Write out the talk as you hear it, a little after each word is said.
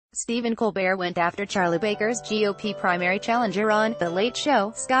Stephen Colbert went after Charlie Baker's GOP primary challenger on The Late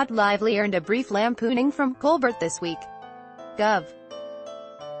Show. Scott Lively earned a brief lampooning from Colbert this week. Gov.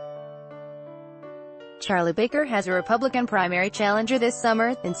 Charlie Baker has a Republican primary challenger this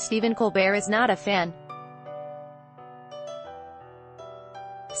summer, and Stephen Colbert is not a fan.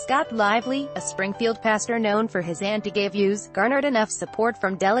 Scott Lively, a Springfield pastor known for his anti-gay views, garnered enough support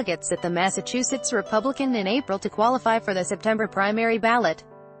from delegates at the Massachusetts Republican in April to qualify for the September primary ballot.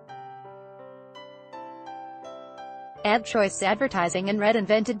 Ad choice advertising and red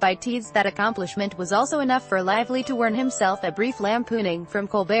invented by teased that accomplishment was also enough for Lively to earn himself a brief lampooning from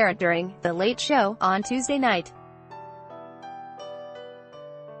Colbert during The Late Show on Tuesday night.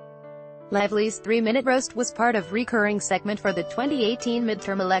 Lively's 3-minute roast was part of a recurring segment for the 2018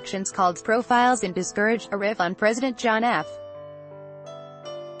 midterm elections called Profiles in Discourage, a riff on President John F.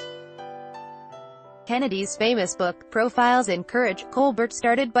 Kennedy's famous book, Profiles in Courage. Colbert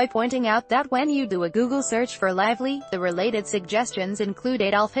started by pointing out that when you do a Google search for Lively, the related suggestions include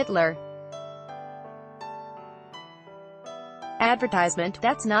Adolf Hitler. Advertisement,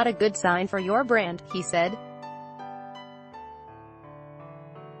 that's not a good sign for your brand, he said.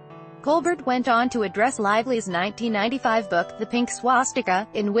 Colbert went on to address Lively's 1995 book, The Pink Swastika,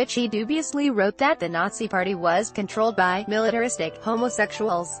 in which he dubiously wrote that the Nazi Party was controlled by militaristic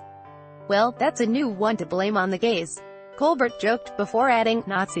homosexuals. Well, that's a new one to blame on the gays, Colbert joked, before adding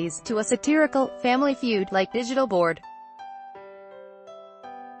Nazis to a satirical, Family Feud-like digital board.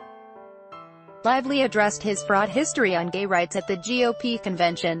 Lively addressed his fraught history on gay rights at the GOP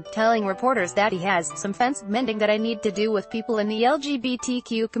convention, telling reporters that he has some fence-mending that I need to do with people in the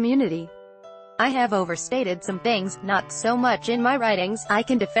LGBTQ community. I have overstated some things, not so much in my writings. I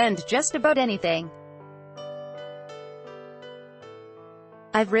can defend just about anything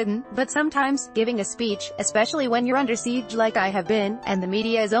I've written, but sometimes, giving a speech, especially when you're under siege like I have been, and the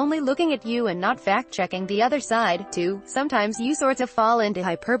media is only looking at you and not fact-checking the other side, too, sometimes you sort of fall into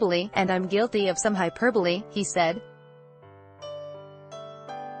hyperbole, and I'm guilty of some hyperbole, he said.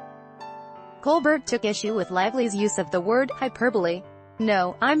 Colbert took issue with Lively's use of the word hyperbole.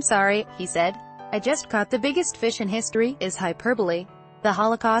 No, I'm sorry, he said. I just caught the biggest fish in history, is hyperbole. The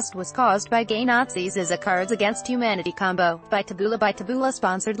Holocaust was caused by gay Nazis is a Cards Against Humanity combo. By Taboola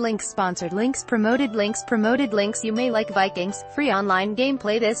sponsored links promoted links. You may like Vikings. Free online game.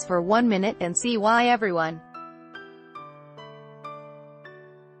 Play this for 1 minute and see why everyone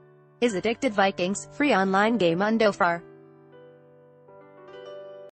is addicted. Vikings. Free online game. Undofar.